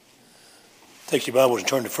Take your Bibles and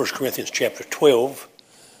turn to 1 Corinthians chapter 12.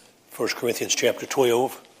 1 Corinthians chapter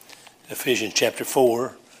 12, Ephesians chapter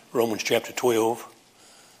 4, Romans chapter 12,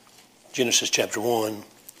 Genesis chapter 1,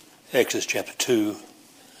 Exodus chapter 2.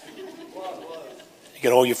 You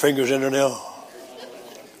got all your fingers in there now?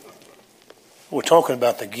 We're talking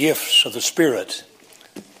about the gifts of the Spirit.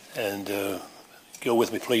 And go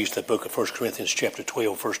with me, please, to the book of 1 Corinthians chapter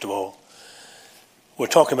 12, first of all. We're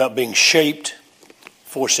talking about being shaped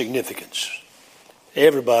for significance.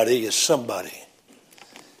 Everybody is somebody.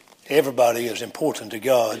 Everybody is important to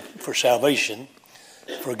God for salvation.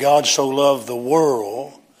 For God so loved the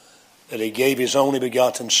world that he gave his only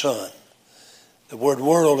begotten Son. The word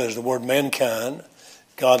world is the word mankind.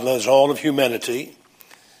 God loves all of humanity.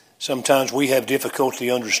 Sometimes we have difficulty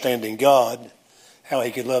understanding God, how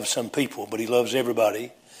he could love some people, but he loves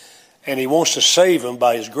everybody. And he wants to save them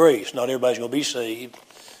by his grace. Not everybody's going to be saved.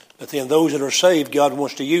 But then those that are saved, God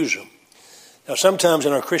wants to use them. Now, sometimes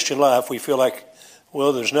in our Christian life, we feel like,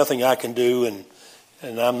 well, there's nothing I can do, and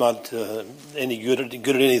I'm not any good at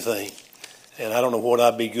anything, and I don't know what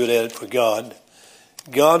I'd be good at for God.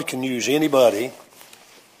 God can use anybody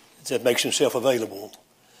that makes himself available.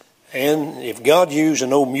 And if God used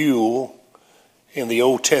an old mule in the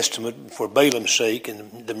Old Testament for Balaam's sake,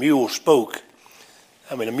 and the mule spoke,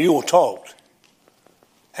 a mule talked.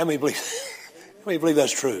 How many believe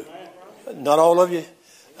that's true? Not all of you?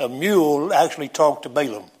 A mule actually talked to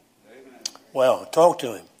Balaam. Wow, talk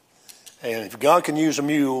to him. And if God can use a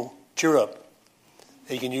mule, cheer up.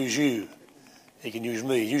 He can use you. He can use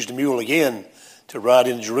me. He used the mule again to ride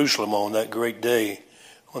into Jerusalem on that great day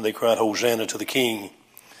when they cried Hosanna to the King.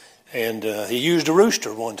 And he used a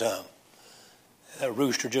rooster one time. That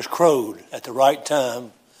rooster just crowed at the right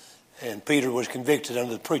time, and Peter was convicted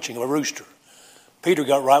under the preaching of a rooster. Peter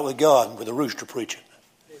got right with God with a rooster preaching.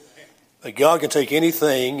 But God can take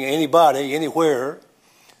anything, anybody, anywhere,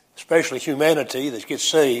 especially humanity that gets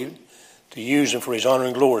saved, to use them for his honor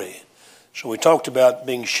and glory. So we talked about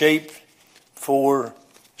being shaped for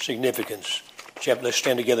significance. Let's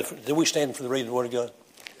stand together. Did we stand for the reading of the Word of God?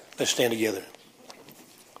 Let's stand together.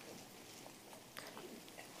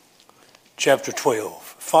 Chapter 12.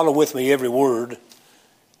 Follow with me every word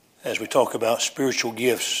as we talk about spiritual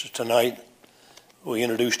gifts tonight. We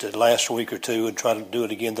introduced it last week or two and try to do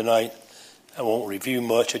it again tonight. I won't review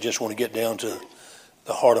much. I just want to get down to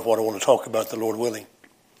the heart of what I want to talk about, the Lord willing.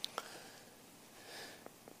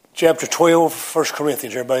 Chapter 12, 1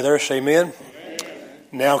 Corinthians. Everybody there? Say amen. Amen.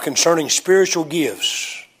 Now concerning spiritual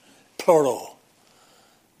gifts, plural.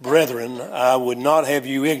 Brethren, I would not have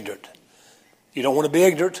you ignorant. You don't want to be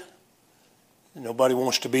ignorant? Nobody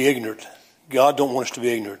wants to be ignorant. God don't want us to be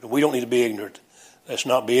ignorant. We don't need to be ignorant. Let's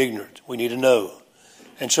not be ignorant. We need to know.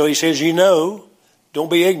 And so he says, ye know,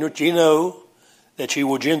 don't be ignorant, ye know that ye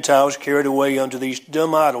were Gentiles carried away unto these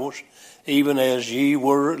dumb idols, even as ye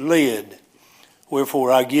were led.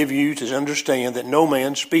 Wherefore I give you to understand that no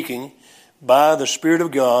man speaking by the Spirit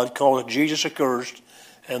of God calleth Jesus accursed,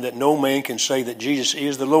 and that no man can say that Jesus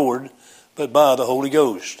is the Lord, but by the Holy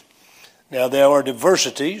Ghost. Now there are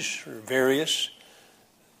diversities, or various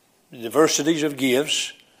diversities of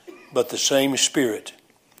gifts, but the same Spirit.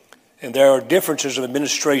 And there are differences of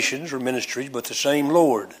administrations or ministries, but the same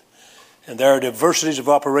Lord. And there are diversities of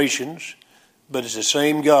operations, but it's the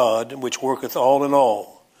same God which worketh all in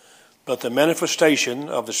all. But the manifestation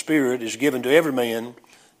of the Spirit is given to every man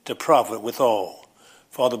to profit withal.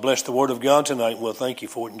 Father, bless the word of God tonight. We'll thank you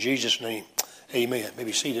for it in Jesus' name. Amen.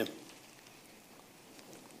 Maybe seated.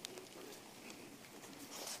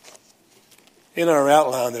 In our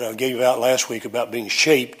outline that I gave out last week about being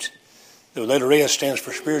shaped, the letter S stands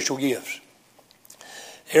for spiritual gifts.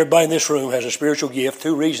 Everybody in this room has a spiritual gift.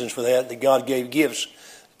 Two reasons for that God gave gifts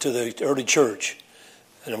to the early church.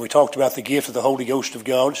 And we talked about the gift of the Holy Ghost of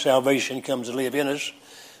God. Salvation comes to live in us.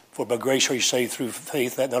 For by grace are you saved through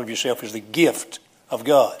faith, that not of yourself is the gift of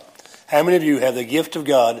God. How many of you have the gift of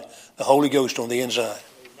God, the Holy Ghost on the inside?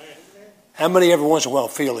 Amen. How many every once in a while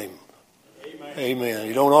feel him? Amen. Amen.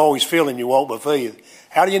 You don't always feel him, you walk by faith.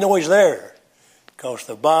 How do you know he's there? Because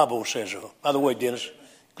the Bible says so. By the way, Dennis,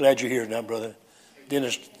 glad you're here now, brother.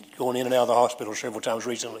 Dennis going in and out of the hospital several times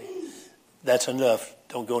recently. That's enough.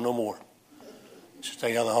 Don't go no more.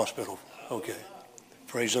 Stay out of the hospital. Okay.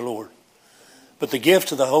 Praise the Lord. But the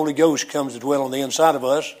gift of the Holy Ghost comes to dwell on the inside of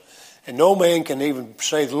us. And no man can even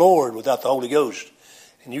say the Lord without the Holy Ghost.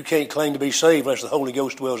 And you can't claim to be saved unless the Holy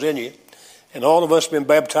Ghost dwells in you. And all of us have been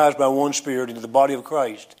baptized by one Spirit into the body of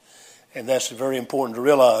Christ. And that's very important to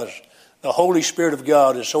realize. The Holy Spirit of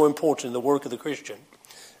God is so important in the work of the Christian.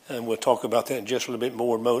 And we'll talk about that in just a little bit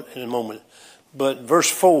more in a moment. But verse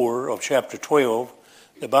 4 of chapter 12,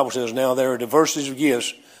 The Bible says now there are diversities of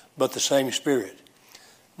gifts, but the same Spirit.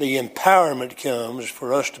 The empowerment comes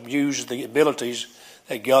for us to use the abilities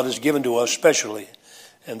that God has given to us specially.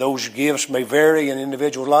 And those gifts may vary in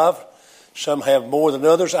individual life. Some have more than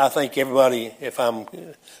others. I think everybody, if I'm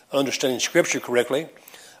understanding Scripture correctly,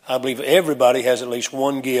 I believe everybody has at least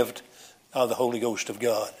one gift of the Holy Ghost of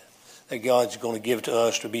God that God's going to give to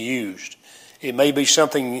us to be used. It may be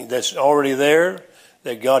something that's already there,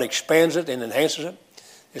 that God expands it and enhances it.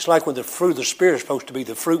 It's like when the fruit of the Spirit is supposed to be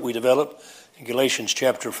the fruit we develop in Galatians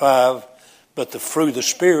chapter 5, but the fruit of the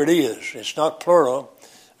Spirit is. It's not plural.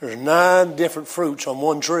 There's 9 different fruits on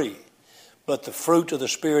one tree, but the fruit of the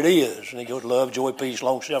Spirit is. And it goes love, joy, peace,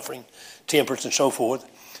 long-suffering, temperance, and so forth.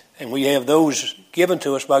 And we have those given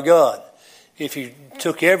to us by God. If you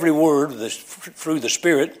took every word of the fruit of the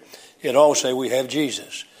Spirit, it'd all say we have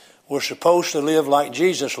Jesus. We're supposed to live like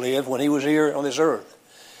Jesus lived when he was here on this earth.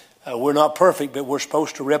 We're not perfect, but we're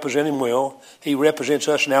supposed to represent him well. He represents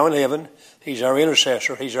us now in heaven. He's our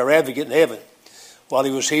intercessor. He's our advocate in heaven. While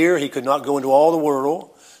he was here, he could not go into all the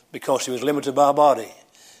world because he was limited by a body.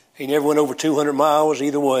 He never went over 200 miles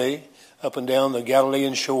either way, up and down the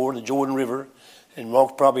Galilean shore, the Jordan River, and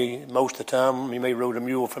walked probably most of the time. He may rode a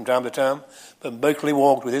mule from time to time, but basically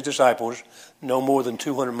walked with his disciples no more than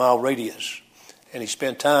 200-mile radius. And he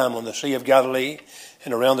spent time on the Sea of Galilee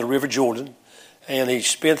and around the River Jordan, and he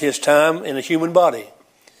spent his time in a human body.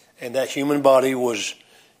 And that human body was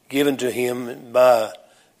given to him by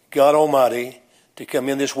God Almighty to come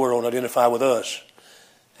in this world and identify with us.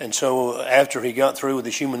 And so after he got through with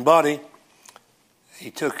the human body, he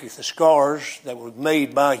took the scars that were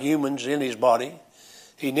made by humans in his body.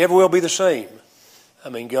 He never will be the same. I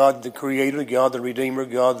mean, God the Creator, God the Redeemer,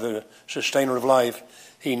 God the Sustainer of life,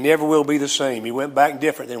 he never will be the same. He went back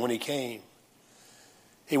different than when he came.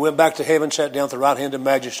 He went back to heaven, sat down at the right hand of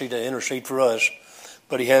Majesty to intercede for us.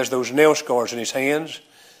 But he has those nail scars in his hands.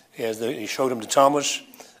 He showed them to Thomas.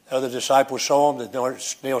 Other disciples saw him, the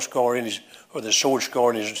nail scar in his, or the sword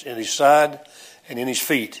scar in his side and in his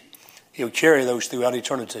feet. He'll carry those throughout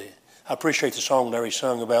eternity. I appreciate the song Larry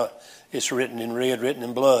sung about it's written in red, written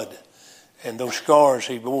in blood. And those scars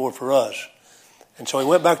he bore for us. And so he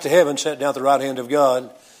went back to heaven, sat down at the right hand of God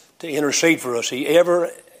to intercede for us. He ever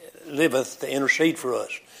liveth to intercede for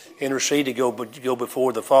us. Intercede to go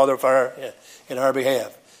before the Father in our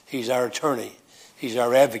behalf. He's our attorney. He's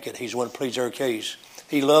our advocate. He's the one who pleads our case.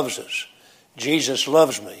 He loves us. Jesus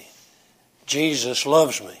loves me. Jesus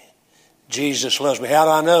loves me. Jesus loves me. How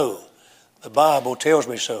do I know? The Bible tells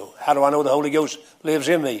me so. How do I know the Holy Ghost lives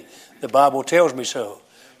in me? The Bible tells me so.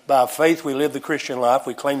 By faith we live the Christian life.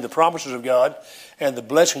 We claim the promises of God and the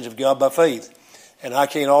blessings of God by faith. And I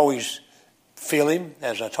can't always feel him,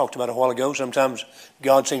 as I talked about a while ago. Sometimes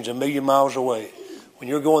God seems a million miles away. When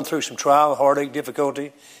you're going through some trial, heartache,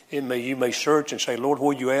 difficulty, you may search and say, Lord,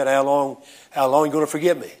 where are you at? How long are you going to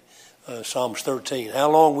forget me? Psalms 13. How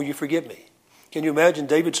long will you forget me? Can you imagine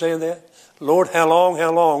David saying that? Lord, how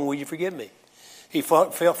long will you forget me? He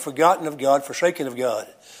felt forgotten of God, forsaken of God.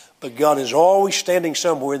 But God is always standing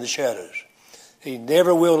somewhere in the shadows. He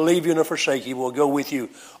never will leave you nor forsake you. He will go with you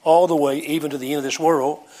all the way, even to the end of this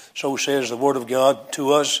world. So says the Word of God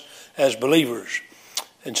to us as believers.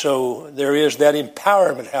 And so there is that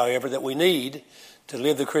empowerment, however, that we need to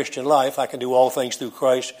live the Christian life. I can do all things through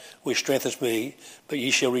Christ, which strengthens me. But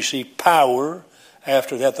ye shall receive power.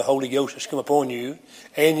 After that, the Holy Ghost has come upon you.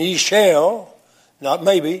 And ye shall, not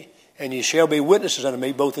maybe, and ye shall be witnesses unto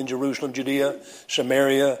me, both in Jerusalem, Judea,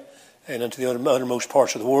 Samaria, and unto the uttermost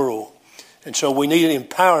parts of the world. And so we need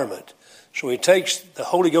empowerment. So it takes, the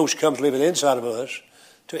Holy Ghost comes living inside of us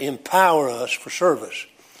to empower us for service.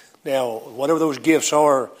 Now, whatever those gifts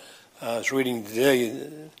are, I was reading today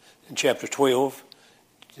in chapter 12,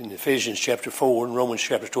 in Ephesians chapter 4, and Romans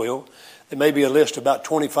chapter 12. There may be a list of about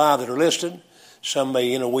 25 that are listed. Some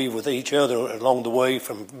may interweave with each other along the way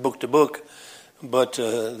from book to book. But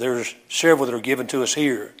there's several that are given to us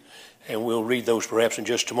here. And we'll read those perhaps in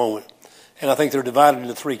just a moment. And I think they're divided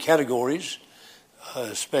into 3 categories,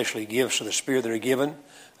 especially gifts of the Spirit that are given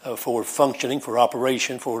for functioning, for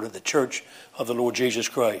operation, for the church of the Lord Jesus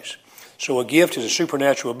Christ. So a gift is a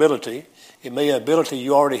supernatural ability. It may be an ability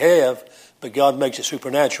you already have, but God makes it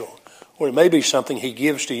supernatural. Or it may be something he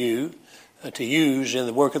gives to you to use in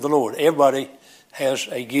the work of the Lord. Everybody has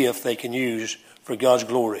a gift they can use for God's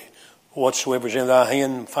glory. Whatsoever is in thy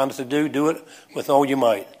hand, findeth to do it with all your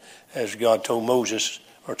might. As God told Moses,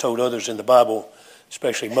 or told others in the Bible,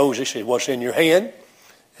 especially Moses, he said, what's in your hand?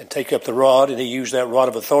 And take up the rod, and he used that rod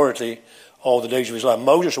of authority all the days of his life.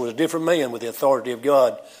 Moses was a different man with the authority of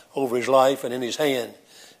God over his life and in his hand.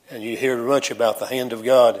 And you hear much about the hand of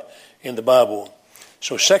God in the Bible.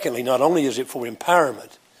 So secondly, not only is it for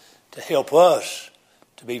empowerment to help us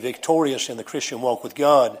to be victorious in the Christian walk with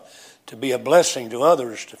God, to be a blessing to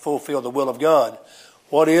others, to fulfill the will of God.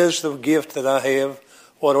 What is the gift that I have?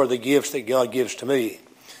 What are the gifts that God gives to me?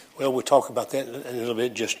 Well, we'll talk about that in a little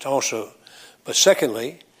bit just also. But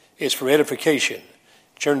secondly, it's for edification.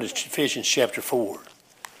 Turn to Ephesians chapter 4.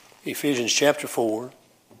 Ephesians chapter 4,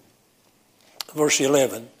 verse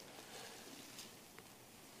 11.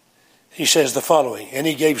 He says the following, and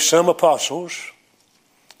he gave some apostles,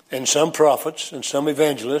 and some prophets, and some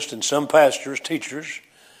evangelists, and some pastors, teachers,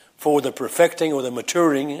 for the perfecting or the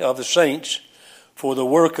maturing of the saints, for the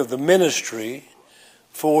work of the ministry,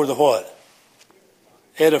 for the what?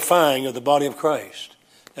 Edifying of the body of Christ.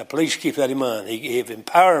 Now please keep that in mind. He gave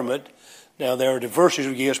empowerment. Now there are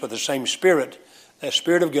diversities of gifts, but the same Spirit. That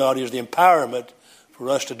Spirit of God is the empowerment for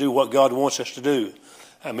us to do what God wants us to do.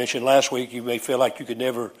 I mentioned last week you may feel like you could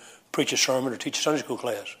never preach a sermon or teach a Sunday school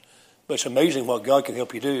class. But it's amazing what God can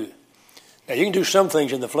help you do. Now you can do some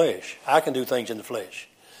things in the flesh. I can do things in the flesh.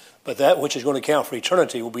 But that which is going to count for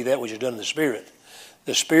eternity will be that which is done in the Spirit.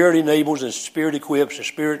 The Spirit enables, the Spirit equips, the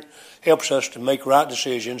Spirit helps us to make right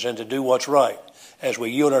decisions and to do what's right as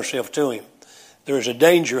we yield ourselves to Him. There is a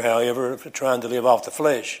danger, however, of trying to live off the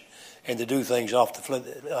flesh and to do things off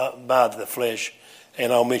by the flesh,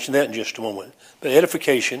 and I'll mention that in just a moment. But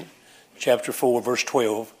edification, chapter 4, verse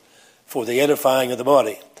 12, for the edifying of the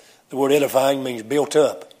body. The word edifying means built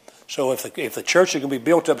up. So if the church is going to be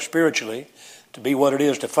built up spiritually to be what it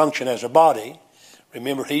is to function as a body,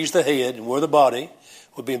 remember He's the head and we're the body.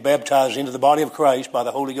 We're being baptized into the body of Christ by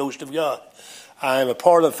the Holy Ghost of God. I am a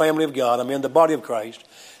part of the family of God. I'm in the body of Christ.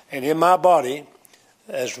 And in my body,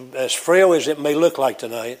 as frail as it may look like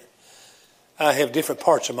tonight, I have different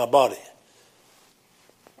parts of my body.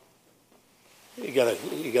 You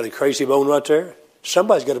got a crazy bone right there?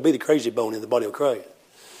 Somebody's got to be the crazy bone in the body of Christ.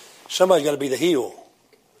 Somebody's got to be the heel.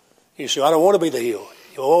 You say, I don't want to be the heel.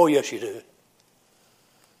 Oh, yes, you do.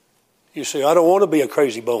 You say, I don't want to be a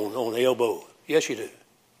crazy bone on the elbow. Yes, you do.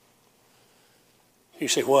 You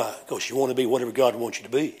say, why? Because you want to be whatever God wants you to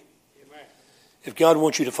be. Amen. If God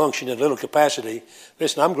wants you to function in a little capacity,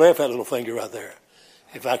 listen, I'm glad for that little finger right there.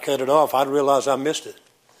 If I cut it off, I'd realize I missed it.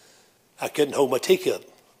 I couldn't hold my teacup.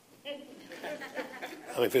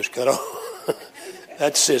 I mean, if it's cut off.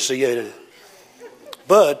 That's sissy.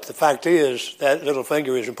 But the fact is, that little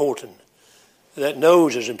finger is important. That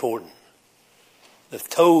nose is important. The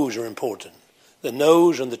toes are important. The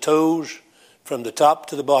nose and the toes, from the top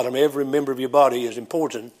to the bottom, every member of your body is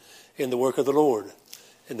important in the work of the Lord,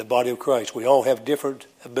 in the body of Christ. We all have different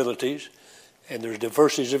abilities, and there's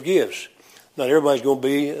diversities of gifts. Not everybody's going to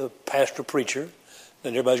be a pastor preacher. Not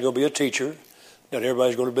everybody's going to be a teacher. Not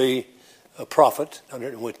everybody's going to be a prophet.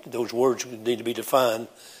 Those words need to be defined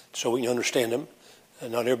so we can understand them.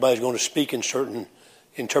 And not everybody's going to speak in certain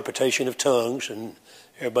interpretation of tongues, and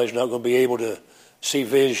everybody's not going to be able to see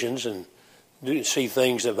visions and see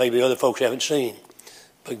things that maybe other folks haven't seen.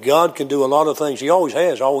 But God can do a lot of things. He always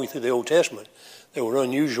has, all the way through the Old Testament. There were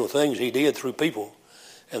unusual things He did through people.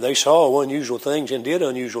 And they saw unusual things and did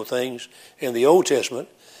unusual things in the Old Testament,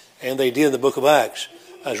 and they did in the book of Acts.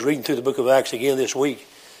 I was reading through the book of Acts again this week,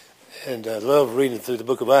 and I love reading through the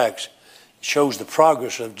book of Acts. It shows the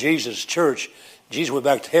progress of Jesus' church. Jesus went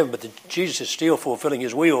back to heaven, but Jesus is still fulfilling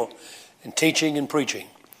His will in teaching and preaching.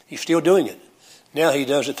 He's still doing it. Now He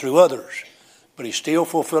does it through others, but He's still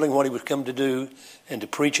fulfilling what He was come to do and to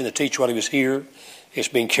preach and to teach while He was here. It's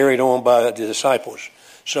being carried on by the disciples.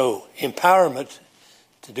 So empowerment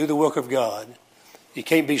to do the work of God. You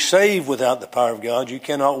can't be saved without the power of God. You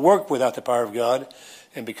cannot work without the power of God.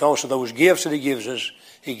 And because of those gifts that He gives us,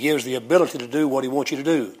 He gives the ability to do what He wants you to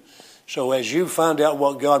do. So as you find out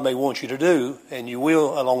what God may want you to do, and you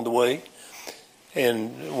will along the way,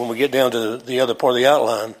 and when we get down to the other part of the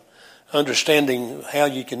outline, understanding how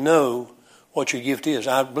you can know what your gift is.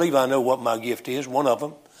 I believe I know what my gift is, one of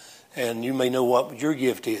them, and you may know what your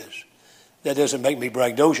gift is. That doesn't make me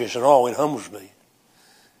braggadocious at all. It humbles me.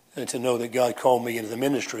 And to know that God called me into the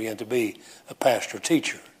ministry and to be a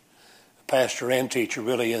pastor-teacher. A pastor and teacher,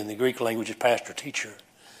 really, in the Greek language is pastor-teacher.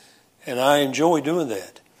 And I enjoy doing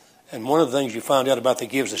that. And one of the things you find out about the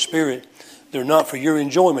gifts of the Spirit, they're not for your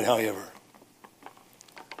enjoyment, however.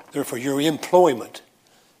 They're for your employment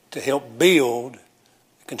to help build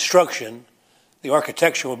the construction, the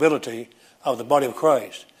architectural ability of the body of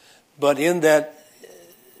Christ. But in that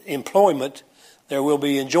employment, there will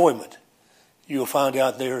be enjoyment. You'll find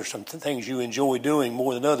out there are some things you enjoy doing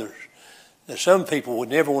more than others. Now, some people would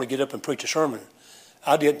never want to get up and preach a sermon.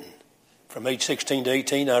 I didn't. From age 16 to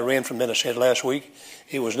 18, I ran from that, I said last week.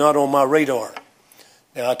 It was not on my radar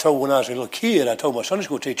Now, when I was a little kid, I told my Sunday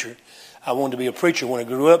school teacher I wanted to be a preacher when I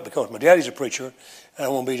grew up because my daddy's a preacher, and I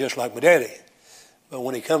want to be just like my daddy. But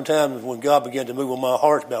when it come time, when God began to move on my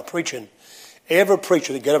heart about preaching, every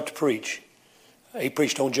preacher that got up to preach, he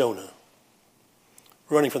preached on Jonah,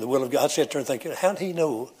 running from the will of God. I sat there and thinking, how did he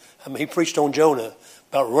know? I mean, he preached on Jonah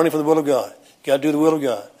about running from the will of God. Got to do the will of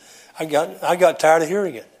God. I got tired of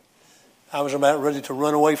hearing it. I was about ready to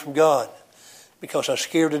run away from God because I was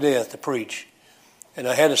scared to death to preach. And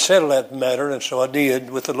I had to settle that matter, and so I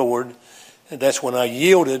did with the Lord. And that's when I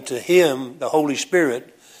yielded to Him, the Holy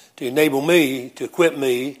Spirit, to enable me, to equip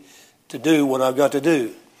me to do what I've got to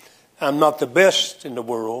do. I'm not the best in the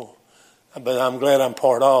world, but I'm glad I'm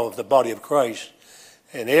part of the body of Christ.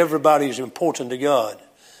 And everybody is important to God.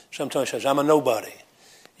 Sometimes says, I'm a nobody.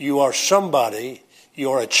 You are somebody.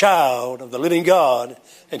 You are a child of the living God,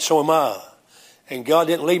 and so am I. And God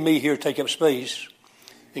didn't leave me here to take up space.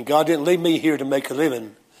 And God didn't leave me here to make a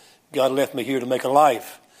living. God left me here to make a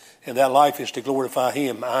life. And that life is to glorify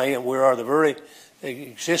Him. We are the very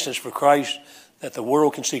existence for Christ, that the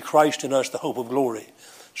world can see Christ in us, the hope of glory.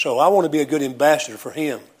 So I want to be a good ambassador for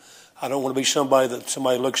Him. I don't want to be somebody that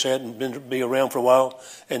somebody looks at and be around for a while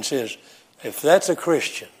and says, if that's a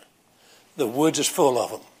Christian, the woods is full of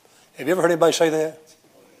them. Have you ever heard anybody say that?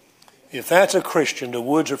 If that's a Christian, the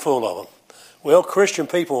woods are full of them. Well, Christian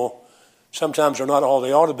people sometimes are not all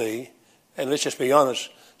they ought to be. And let's just be honest,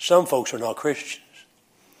 some folks are not Christians.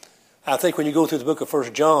 I think when you go through the book of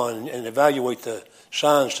 1 John and evaluate the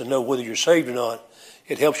signs to know whether you're saved or not,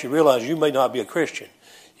 it helps you realize you may not be a Christian.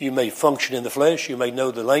 You may function in the flesh. You may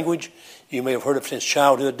know the language. You may have heard it since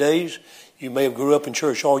childhood days. You may have grew up in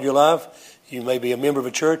church all your life. You may be a member of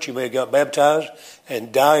a church. You may have got baptized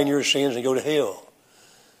and die in your sins and go to hell.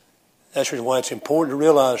 That's the reason why it's important to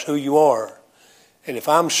realize who you are. And if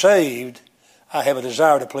I'm saved, I have a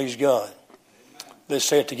desire to please God. Let's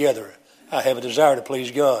say it together. I have a desire to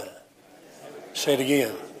please God. Say it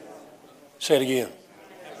again. Say it again.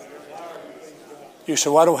 You say,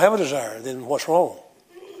 well, I don't have a desire. Then what's wrong?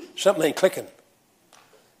 Something ain't clicking.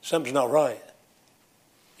 Something's not right.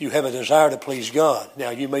 You have a desire to please God.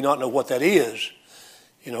 Now, you may not know what that is.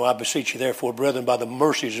 I beseech you, therefore, brethren, by the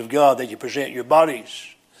mercies of God, that you present your bodies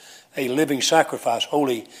a living sacrifice,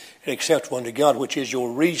 holy and acceptable unto God, which is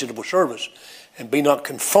your reasonable service. And be not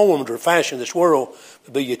conformed or fashioned to this world,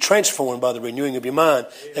 but be ye transformed by the renewing of your mind,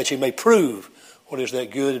 that you may prove what is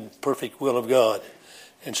that good and perfect will of God.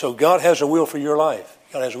 And so God has a will for your life.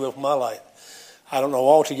 God has a will for my life. I don't know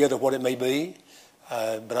altogether what it may be,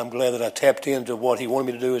 but I'm glad that I tapped into what He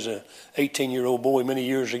wanted me to do as an 18-year-old boy many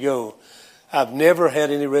years ago. I've never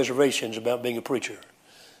had any reservations about being a preacher.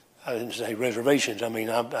 I didn't say reservations. I mean,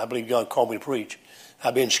 I believe God called me to preach.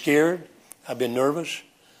 I've been scared. I've been nervous.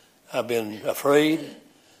 I've been afraid.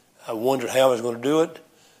 I wondered how I was going to do it.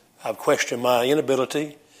 I've questioned my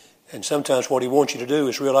inability. And sometimes what He wants you to do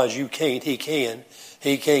is realize you can't, He can.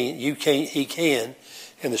 He can't, you can't, He can.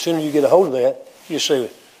 And the sooner you get a hold of that, you say, well,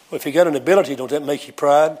 if you got an ability, don't that make you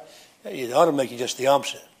pride? It ought to make you just the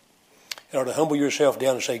opposite. You ought to humble yourself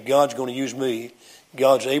down and say, God's going to use me.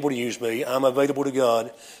 God's able to use me. I'm available to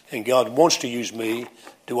God. And God wants to use me.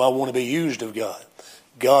 Do I want to be used of God?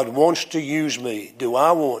 God wants to use me. Do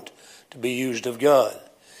I want to be used of God?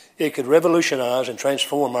 It could revolutionize and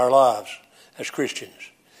transform our lives as Christians.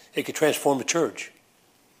 It could transform the church.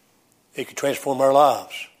 It could transform our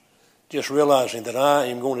lives. Just realizing that I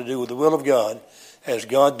am going to do the will of God as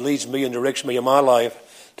God leads me and directs me in my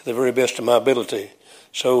life to the very best of my ability.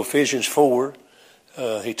 So Ephesians 4,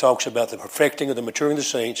 he talks about the perfecting of the maturing of the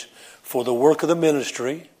saints for the work of the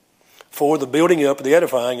ministry, for the building up, the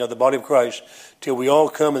edifying of the body of Christ, till we all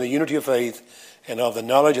come in the unity of faith and of the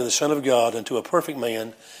knowledge of the Son of God, unto a perfect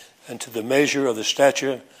man, and to the measure of the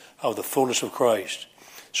stature of the fullness of Christ.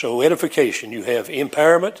 So edification, you have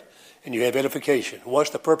empowerment and you have edification. What's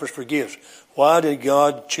the purpose for gifts? Why did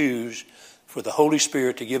God choose for the Holy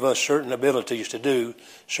Spirit to give us certain abilities to do,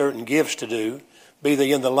 certain gifts to do, be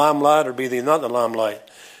they in the limelight or be they not in the limelight?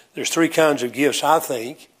 There's three kinds of gifts, I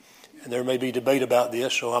think, and there may be debate about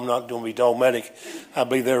this, so I'm not going to be dogmatic. I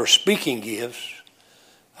believe there are speaking gifts.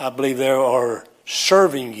 I believe there are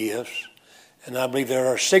serving gifts. And I believe there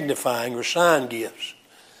are signifying or sign gifts.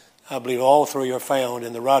 I believe all three are found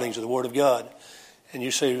in the writings of the Word of God. And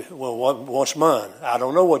you say, well, what's mine? I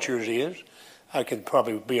don't know what yours is. I could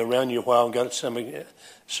probably be around you a while and got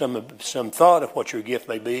some thought of what your gift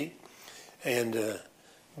may be.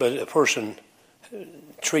 But a person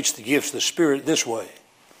treats the gifts of the Spirit this way.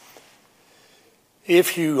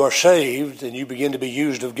 If you are saved and you begin to be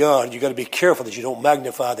used of God, you've got to be careful that you don't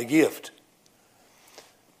magnify the gift.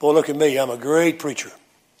 Boy, look at me. I'm a great preacher.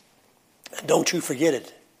 Don't you forget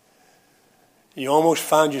it. You almost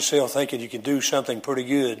find yourself thinking you can do something pretty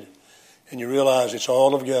good, and you realize it's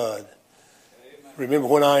all of God. Remember,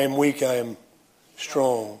 when I am weak, I am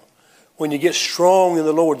strong. When you get strong in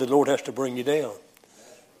the Lord has to bring you down.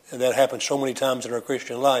 And that happens so many times in our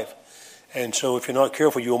Christian life. And so if you're not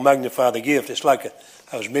careful, you'll magnify the gift. It's like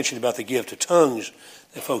I was mentioning about the gift of tongues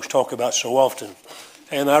that folks talk about so often.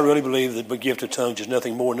 And I really believe that the gift of tongues is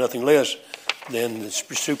nothing more, nothing less than the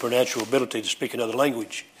supernatural ability to speak another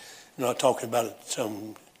language. I'm not talking about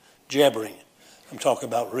some jabbering. I'm talking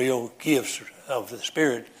about real gifts of the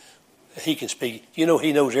Spirit. He can speak. You know,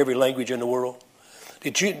 he knows every language in the world.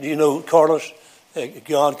 Do you know, Carlos,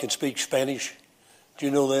 God can speak Spanish? Do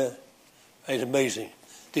you know that? It's amazing.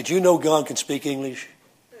 Did you know God can speak English?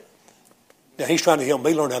 Now, he's trying to help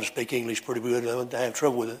me learn how to speak English pretty good. I have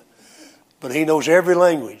trouble with it. But he knows every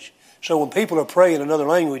language. So when people are praying in another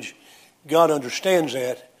language, God understands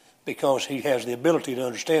that because he has the ability to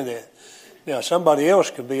understand that. Now, somebody else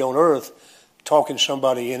could be on earth talking to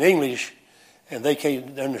somebody in English, and they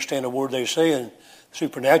can't understand a word they're saying.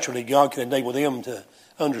 Supernaturally, God can enable them to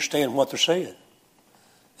understand what they're saying.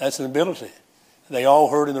 That's an ability. They all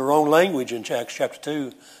heard in their own language in Acts chapter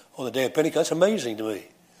 2 on the day of Pentecost. That's amazing to me.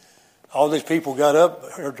 All these people got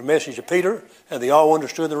up, heard the message of Peter, and they all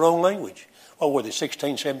understood their own language. What were they,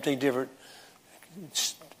 16, 17 different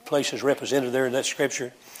places represented there in that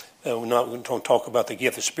scripture? We're not going to talk about the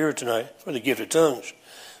gift of Spirit tonight, or the gift of tongues.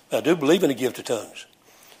 But I do believe in the gift of tongues.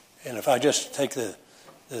 And if I just take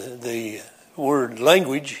the word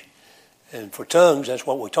language, and for tongues, that's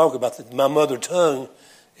what we talk about. My mother tongue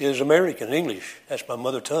is American, English. That's my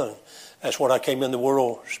mother tongue. That's what I came in the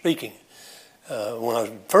world speaking. When I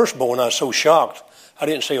was first born, I was so shocked, I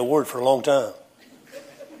didn't say a word for a long time.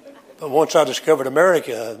 But once I discovered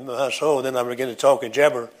America, then I began to talk and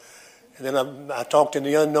jabber. And then I talked in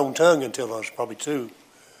the unknown tongue until I was probably 2.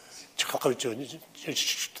 Kind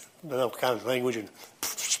of language, and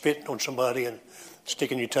spitting on somebody and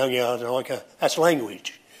sticking your tongue out and all that kind of, that's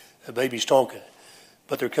language. The baby's talking.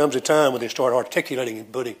 But there comes a time when they start articulating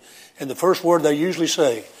and putting. And the first word they usually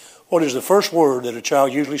say, what is the first word that a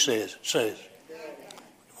child usually says?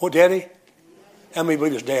 What, daddy? How many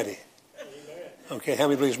believe it's daddy? Okay, how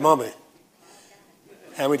many believe it's mommy?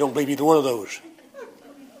 How many don't believe either one of those?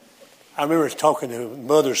 I remember talking to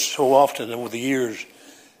mothers so often over the years,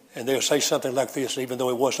 and they'll say something like this, even though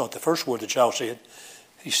it was not the first word the child said.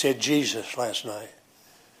 He said Jesus last night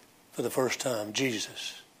for the first time,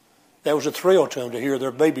 Jesus. That was a thrill to them to hear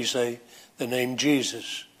their baby say the name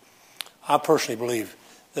Jesus. I personally believe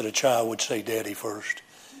that a child would say daddy first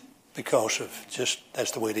because of just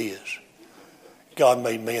that's the way it is. God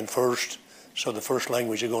made man first, so the first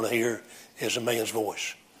language you're going to hear is a man's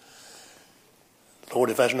voice. Lord,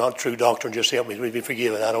 if that's not true doctrine, just help me be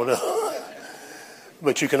forgiven. I don't know.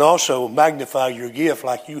 But you can also magnify your gift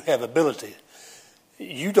like you have ability.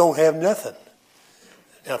 You don't have nothing.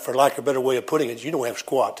 Now, for lack of a better way of putting it, you don't have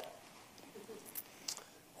squat.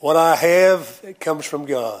 What I have, it comes from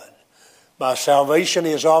God. My salvation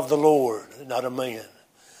is of the Lord, not of man.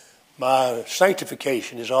 My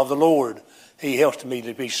sanctification is of the Lord. He helps me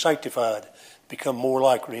to be sanctified, become more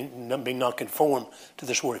like, be not conformed to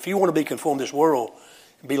this world. If you want to be conformed to this world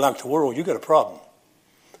and be like the world, you've got a problem.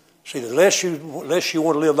 See, the less you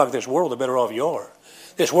want to live like this world, the better off you are.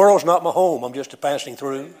 This world's not my home. I'm just a passing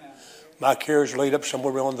through. My carriage laid up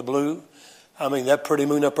somewhere beyond the blue. I mean, that pretty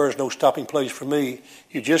moon up there is no stopping place for me.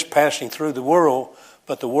 You're just passing through the world,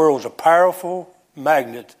 but the world's a powerful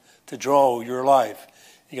magnet to draw your life.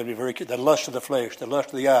 You got to be very careful. The lust of the flesh, the lust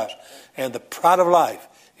of the eyes, and the pride of life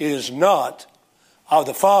is not of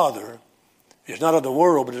the Father. It's not of the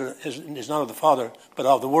world, but it's not of the Father, but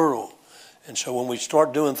of the world. And so when we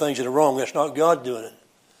start doing things that are wrong, that's not God doing it.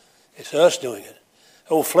 It's us doing it.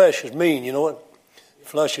 Oh, flesh is mean, you know what?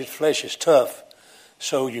 Flesh is tough.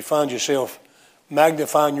 So you find yourself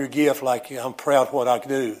magnifying your gift like I'm proud of what I can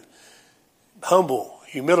do. Humble,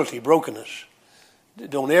 humility, brokenness.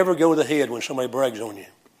 Don't ever go to the head when somebody brags on you.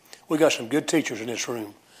 We got some good teachers in this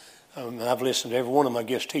room. I've listened to every one of my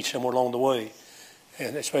guests teach somewhere along the way,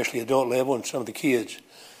 and especially adult level and some of the kids.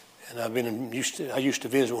 And I used to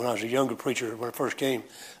visit when I was a younger preacher when I first came.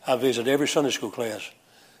 I visited every Sunday school class.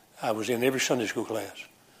 I was in every Sunday school class.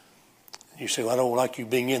 You say, well, I don't like you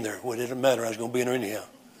being in there. Well, it didn't matter. I was going to be in there anyhow.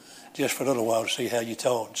 Just for a little while to see how you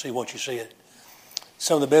taught and see what you said.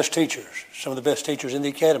 Some of the best teachers in the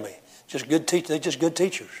academy. They're just good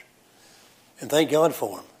teachers. And thank God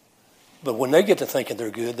for them. But when they get to thinking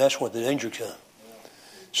they're good, that's what the danger comes.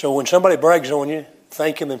 So when somebody brags on you,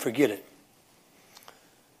 thank him and forget it.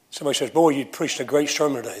 Somebody says, boy, you preached a great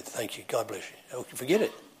sermon today. Thank you. God bless you. Okay, forget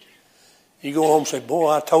it. You go home and say, boy,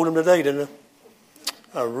 I told him today, didn't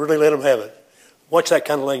I? I really let him have it. Watch that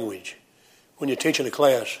kind of language. When you're teaching a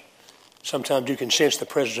class, sometimes you can sense the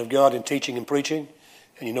presence of God in teaching and preaching,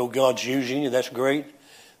 and you know God's using you. That's great.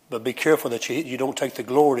 But be careful that you don't take the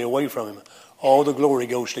glory away from him. All the glory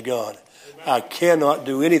goes to God. I cannot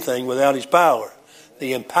do anything without his power,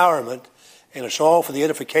 the empowerment, and it's all for the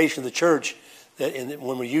edification of the church. That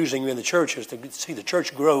when we're using in the church is to see the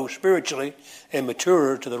church grow spiritually and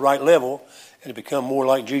mature to the right level and to become more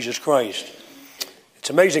like Jesus Christ. It's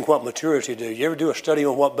amazing what maturity do. You ever do a study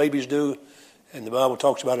on what babies do? And the Bible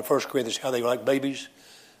talks about in 1 Corinthians how they like babies.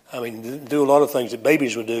 I mean, do a lot of things that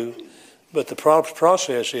babies would do. But the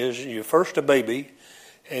process is you're first a baby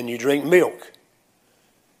and you drink milk.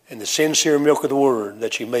 And the sincere milk of the Word,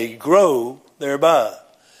 that you may grow thereby.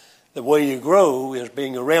 The way you grow is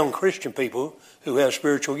being around Christian people who have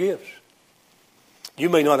spiritual gifts. You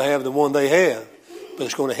may not have the one they have, but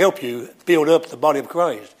it's going to help you build up the body of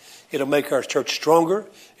Christ. It'll make our church stronger.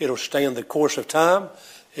 It'll stand the course of time.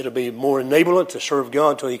 It'll be more enabling to serve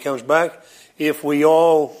God until he comes back if we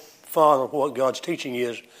all follow what God's teaching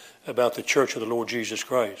is about the church of the Lord Jesus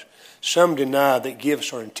Christ. Some deny that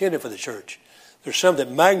gifts are intended for the church. There's some that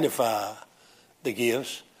magnify the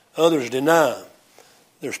gifts. Others deny them.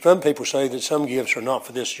 There's some people say that some gifts are not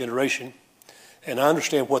for this generation. And I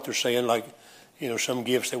understand what they're saying, like, some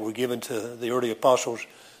gifts that were given to the early apostles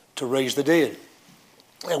to raise the dead.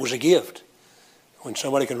 That was a gift. When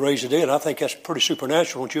somebody can raise the dead, I think that's pretty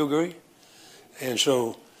supernatural. Don't you agree? And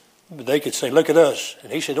so they could say, look at us.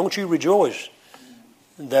 And he said, don't you rejoice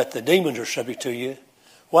that the demons are subject to you.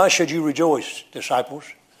 Why should you rejoice, disciples?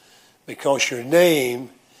 Because your name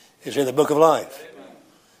is in the book of life.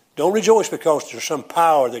 Don't rejoice because there's some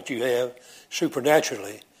power that you have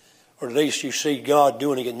supernaturally, or at least you see God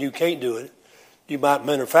doing it and you can't do it. You might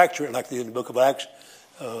manufacture it like in the book of Acts.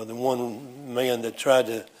 The one man that tried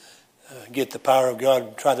to get the power of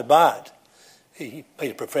God tried to buy it. He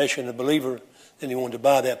made a profession, a believer, then he wanted to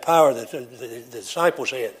buy that power that the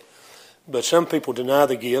disciples had. But some people deny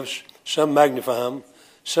the gifts, some magnify them,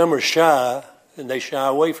 some are shy, and they shy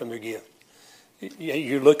away from their gift.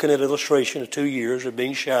 You're looking at an illustration of 2 years of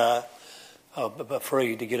being shy,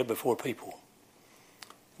 afraid to get up before people.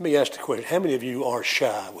 Let me ask the question, how many of you are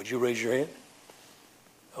shy? Would you raise your hand?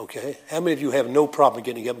 Okay. How many of you have no problem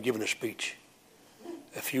getting up and giving a speech?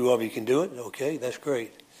 A few of you can do it. Okay, that's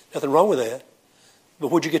great. Nothing wrong with that. But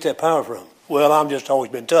where'd you get that power from? Well, I've just always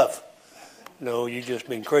been tough. No, you've just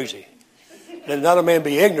been crazy. Let not a man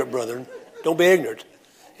be ignorant, brethren. Don't be ignorant.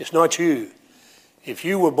 It's not you. If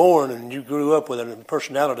you were born and you grew up with a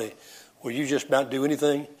personality where you just about do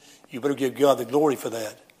anything, you better give God the glory for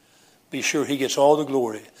that. Be sure he gets all the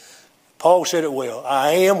glory. Paul said it well.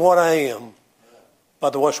 I am what I am.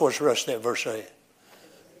 What's the rest of that verse say?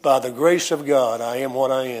 By the grace of God, I am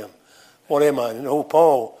what I am. What am I? And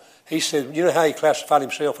Paul, he said, you know how he classified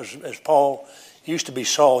himself as Paul? He used to be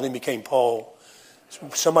Saul and then became Paul.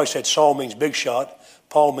 Somebody said Saul means big shot.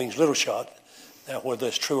 Paul means little shot. Now, whether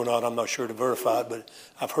that's true or not, I'm not sure to verify it, but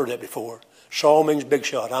I've heard that before. Saul means big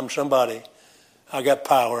shot. I'm somebody. I got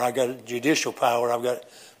power. I got judicial power.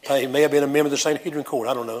 He may have been a member of the Sanhedrin court.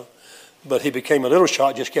 I don't know. But he became a little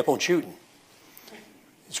shot, just kept on shooting.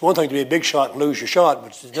 It's one thing to be a big shot and lose your shot, but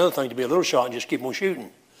it's another thing to be a little shot and just keep on shooting.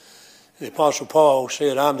 The Apostle Paul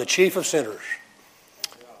said, I'm the chief of sinners.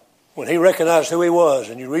 When he recognized who he was,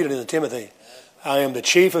 and you read it in Timothy, I am the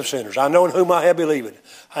chief of sinners. I know in whom I have believed.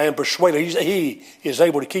 I am persuaded he is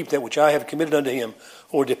able to keep that which I have committed unto him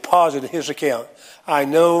or deposited in his account. I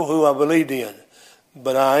know who I believed in,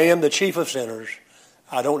 but I am the chief of sinners.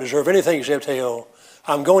 I don't deserve anything except hell.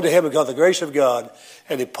 I'm going to heaven because of the grace of God.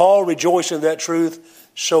 And if Paul rejoiced in that truth,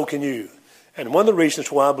 so can you. And one of the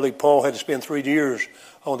reasons why I believe Paul had to spend 3 years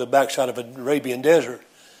on the backside of an Arabian desert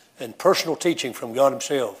and personal teaching from God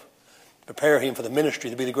himself, prepare him for the ministry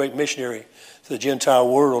to be the great missionary to the Gentile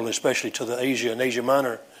world, especially to the Asia and Asia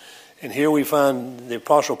Minor. And here we find the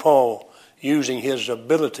Apostle Paul using his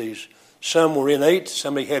abilities. Some were innate,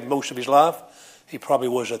 some he had most of his life. He probably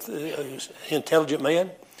was an intelligent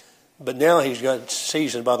man, but now he's got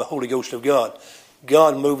seasoned by the Holy Ghost of God.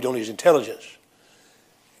 God moved on his intelligence.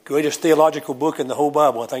 Greatest theological book in the whole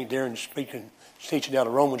Bible. I think Darren's teaching out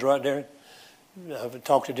of Romans, right, Darren? I've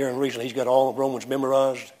talked to Darren recently. He's got all of Romans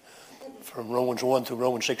memorized from Romans 1 through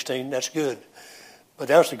Romans 16. That's good. But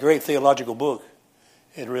that's a great theological book.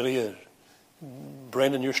 It really is.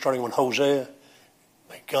 Brandon, you're starting on Hosea.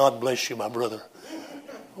 May God bless you, my brother.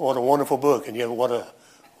 What a wonderful book. And yet what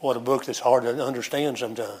a book that's hard to understand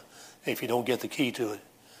sometimes if you don't get the key to it.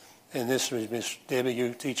 And this is Miss Debbie,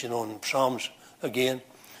 you teaching on Psalms again.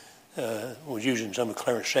 was using some of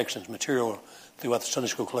Clarence Sexton's material throughout the Sunday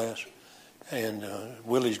school class. And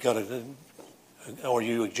Willie's got an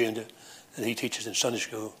RU agenda that he teaches in Sunday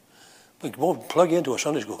school. But plug into a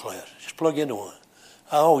Sunday school class. Just plug into one.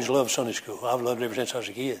 I always loved Sunday school. I've loved it ever since I was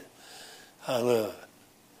a kid. I love.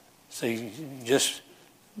 See, just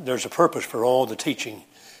there's a purpose for all the teaching,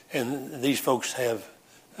 and these folks have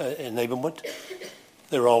enablement.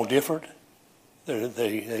 They're all different.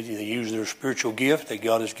 They use their spiritual gift that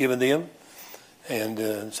God has given them,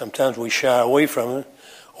 and sometimes we shy away from it,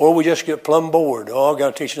 or we just get plumb bored. Oh, I've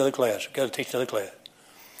got to teach another class. I've got to teach another class.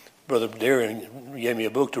 Brother Darren gave me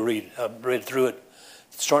a book to read. I read through it,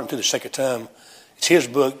 starting through the second time. It's his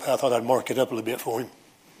book, but I thought I'd mark it up a little bit for him.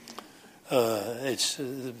 It's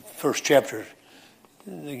the first chapter.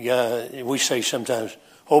 The guy, we say sometimes,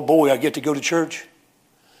 oh boy, I get to go to church.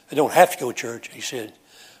 I don't have to go to church. He said,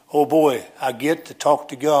 oh boy, I get to talk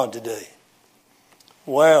to God today.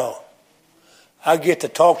 Wow. I get to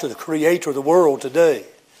talk to the creator of the world today.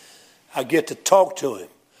 I get to talk to him.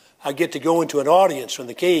 I get to go into an audience from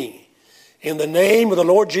the King. In the name of the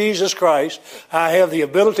Lord Jesus Christ, I have the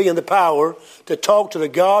ability and the power to talk to the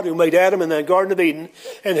God who made Adam in the Garden of Eden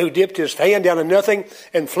and who dipped his hand down in nothing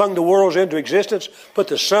and flung the worlds into existence, put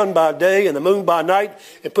the sun by day and the moon by night,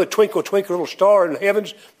 and put twinkle, twinkle, little star in the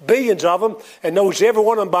heavens, billions of them, and knows every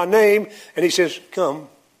one of them by name. And he says, come.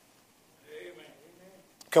 Amen.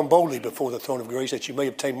 Come boldly before the throne of grace that you may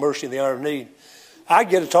obtain mercy in the hour of need. I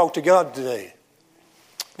get to talk to God today.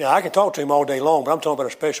 Now, I can talk to him all day long, but I'm talking about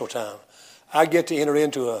a special time. I get to enter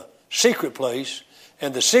into a secret place,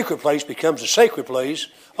 and the secret place becomes the sacred place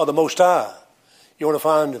of the Most High. You want to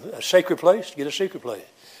find a sacred place? Get a secret place.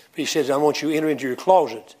 He says, I want you to enter into your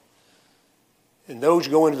closet. And those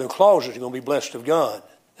who go into the closet are going to be blessed of God.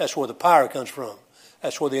 That's where the power comes from.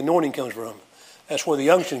 That's where the anointing comes from. That's where the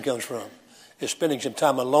unction comes from. It's spending some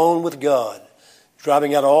time alone with God,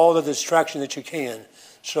 driving out all the distraction that you can.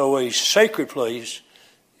 So a sacred place,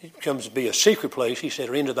 it comes to be a secret place. He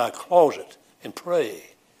said, enter thy closet and pray.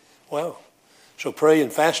 Well, so prayer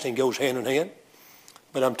and fasting goes hand in hand.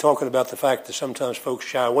 But I'm talking about the fact that sometimes folks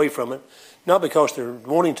shy away from it, not because they're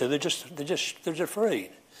wanting to, they're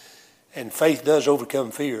afraid. And faith does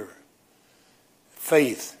overcome fear.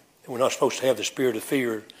 Faith, we're not supposed to have the spirit of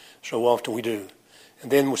fear, so often we do.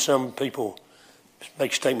 And then with some people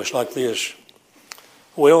make statements like this,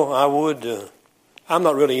 well, I'm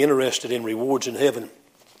not really interested in rewards in heaven.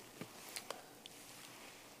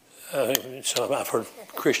 So I've heard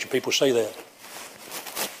Christian people say that.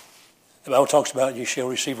 The Bible talks about you shall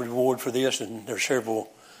receive a reward for this, and there are several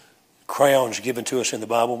crowns given to us in the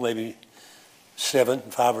Bible, maybe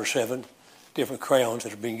 5 or 7 different crowns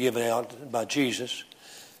that are being given out by Jesus.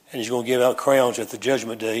 And he's going to give out crowns at the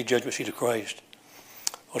judgment day, judgment seat of Christ.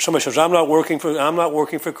 Well, somebody says, I'm not working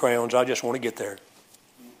for crowns, I just want to get there.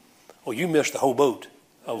 Well, you missed the whole boat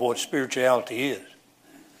of what spirituality is.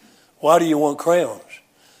 Why do you want crowns?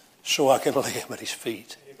 So I can lay him at his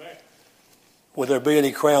feet. Amen. Will there be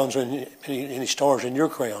any crowns, any stars in your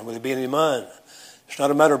crown? Will there be any in mine? It's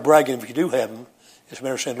not a matter of bragging if you do have them. It's a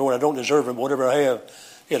matter of saying, Lord, I don't deserve them. Whatever I have,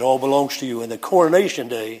 it all belongs to you. And the coronation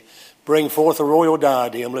day, bring forth a royal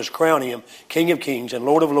diadem. Let's crown him King of Kings and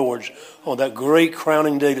Lord of Lords on that great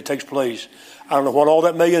crowning day that takes place. I don't know what all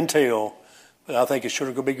that may entail, but I think it's sure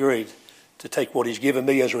going to be great to take what he's given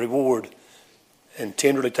me as a reward and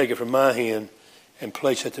tenderly take it from my hand and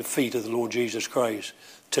place at the feet of the Lord Jesus Christ.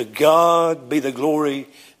 To God be the glory,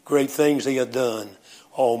 great things he hath done.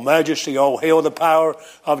 All majesty, all hail the power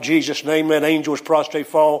of Jesus' name. Let angels prostrate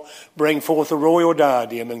fall. Bring forth the royal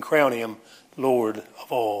diadem and crown him Lord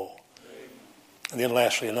of all. Amen. And then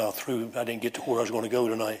lastly, and I didn't get to where I was going to go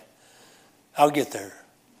tonight. I'll get there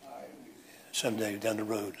someday down the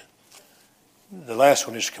road. The last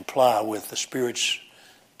one is to comply with the Spirit's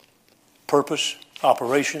purpose,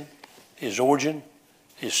 operation, his origin,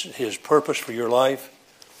 his purpose for your life.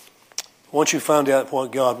 Once you find out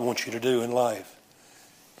what God wants you to do in life,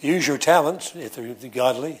 use your talents if they're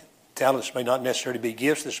godly. Talents may not necessarily be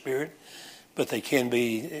gifts of the Spirit, but they can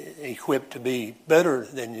be equipped to be better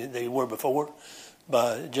than they were before.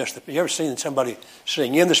 By you ever seen somebody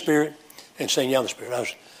sing in the Spirit and sing out of the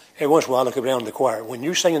Spirit? Every once in a while I look around the choir. When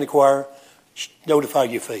you sing in the choir, notify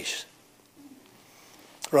your face.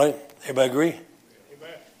 Right? Everybody agree?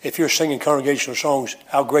 If you're singing congregational songs,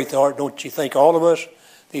 how great thou art, don't you think all of us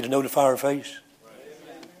need to notify our face?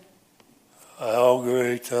 Right. How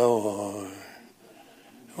great thou art,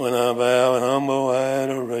 when I bow in humble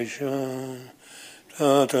adoration.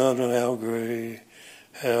 How great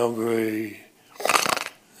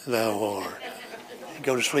thou art. You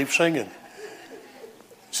go to sleep singing.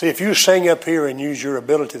 See, if you sing up here and use your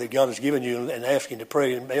ability that God has given you and ask Him to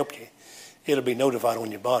pray and help you, it'll be notified on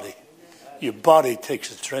your body. Your body takes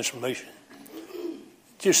the transformation.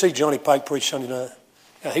 Did you see Johnny Pike preach Sunday night?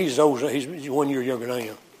 Now, he's old. He's 1 year younger than I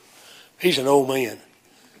am. He's an old man.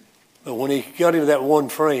 But when he got into that one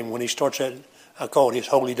frame, when he starts that, I call it his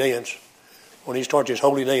holy dance. When he starts his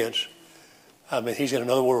holy dance, I mean, he's in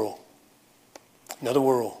another world. Another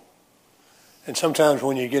world. And sometimes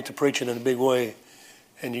when you get to preaching in a big way,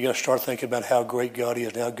 and you got to start thinking about how great God is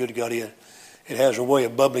and how good God is, it has a way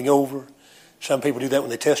of bubbling over. Some people do that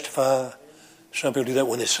when they testify. Some people do that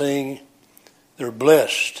when they sing. They're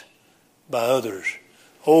blessed by others.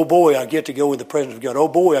 Oh boy, I get to go in the presence of God. Oh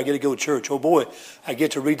boy, I get to go to church. Oh boy, I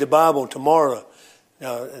get to read the Bible tomorrow.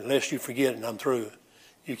 Now, unless you forget and I'm through,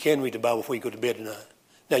 you can read the Bible before you go to bed tonight.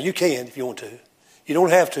 Now, you can if you want to. You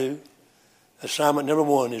don't have to. Assignment number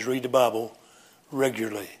 1 is read the Bible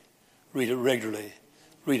regularly. Read it regularly.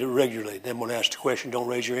 Read it regularly. Then when I ask the question, don't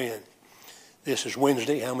raise your hand. This is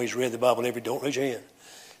Wednesday. How many's read the Bible every day? Don't raise your hand.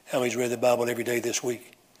 How many's read the Bible every day this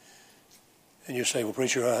week? And you say, well,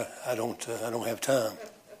 preacher, I don't have time.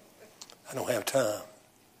 I don't have time.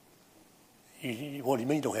 What do you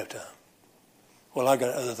mean you don't have time? Well, I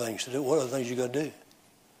got other things to do. What other things you got to do?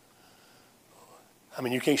 I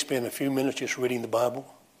mean, you can't spend a few minutes just reading the Bible.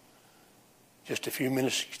 Just a few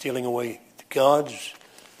minutes stealing away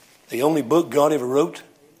the only book God ever wrote.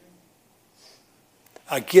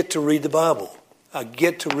 I get to read the Bible. I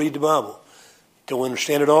get to read the Bible. Don't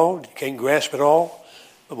understand it all. Can't grasp it all.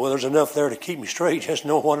 But well, there's enough there to keep me straight. Just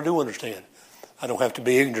know what I do understand. I don't have to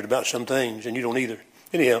be ignorant about some things, and you don't either.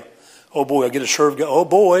 Anyhow, oh boy, I get to serve God. Oh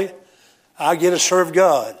boy, I get to serve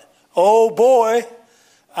God. Oh boy,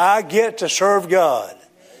 I get to serve God.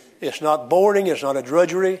 It's not boring. It's not a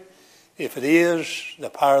drudgery. If it is, the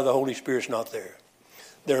power of the Holy Spirit's not there.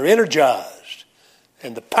 They're energized,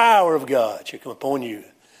 and the power of God shall come upon you.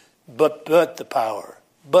 But the power.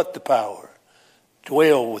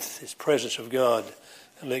 Dwell with His presence of God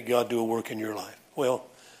and let God do a work in your life. Well,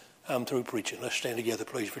 I'm through preaching. Let's stand together,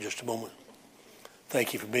 please, for just a moment.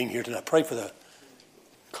 Thank you for being here tonight. Pray for the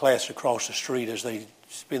class across the street as they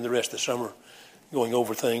spend the rest of the summer going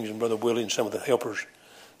over things, and Brother Willie and some of the helpers.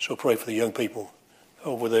 So pray for the young people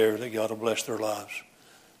over there that God will bless their lives.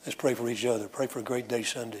 Let's pray for each other. Pray for a great day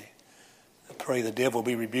Sunday. I pray the devil will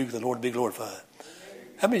be rebuked, the Lord be glorified.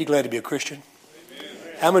 How many are glad to be a Christian?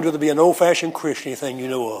 How many would there be an old-fashioned Christian, anything you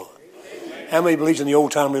know of? How many believes in the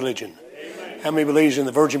old-time religion? How many believes in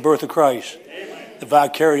the virgin birth of Christ? The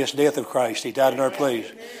vicarious death of Christ. He died in our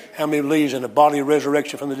place. How many believes in the bodily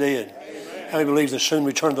resurrection from the dead? How many believes in the soon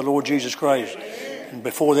return of the Lord Jesus Christ? And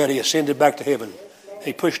before that, He ascended back to heaven.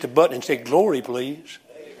 He pushed a button and said, glory, please.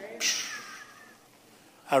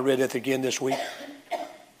 I read that again this week.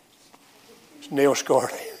 It's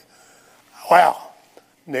nail-scarred. Wow.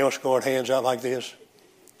 Nail-scarred hands out like this.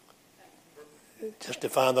 Just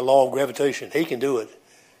defying the law of gravitation. He can do it.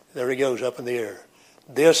 There He goes up in the air.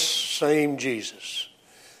 This same Jesus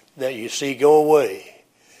that you see go away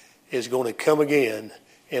is going to come again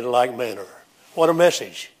in like manner. What a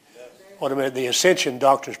message. The ascension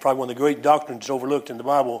doctrine is probably one of the great doctrines overlooked in the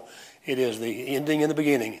Bible. It is the ending and the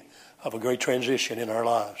beginning of a great transition in our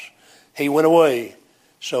lives. He went away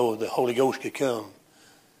so the Holy Ghost could come.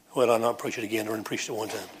 Well, I'll not preach it again. I already preached it one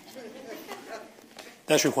time.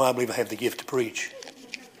 That's why I believe I have the gift to preach.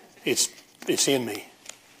 It's in me.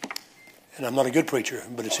 And I'm not a good preacher,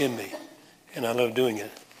 but it's in me. And I love doing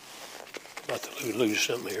it. I'm about to lose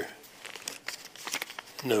something here.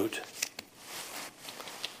 Note.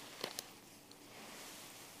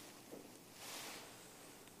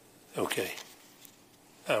 Okay.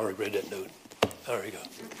 I already read that note. There you go.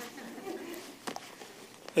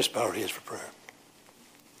 Let's bow our heads for prayer.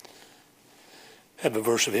 Have a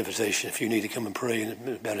verse of invitation. If you need to come and pray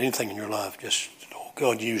about anything in your life, just, oh,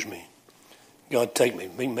 God, use me. God, take me.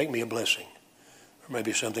 Make me a blessing. Or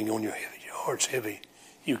maybe something on your heart, your heart's heavy.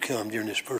 You come during this first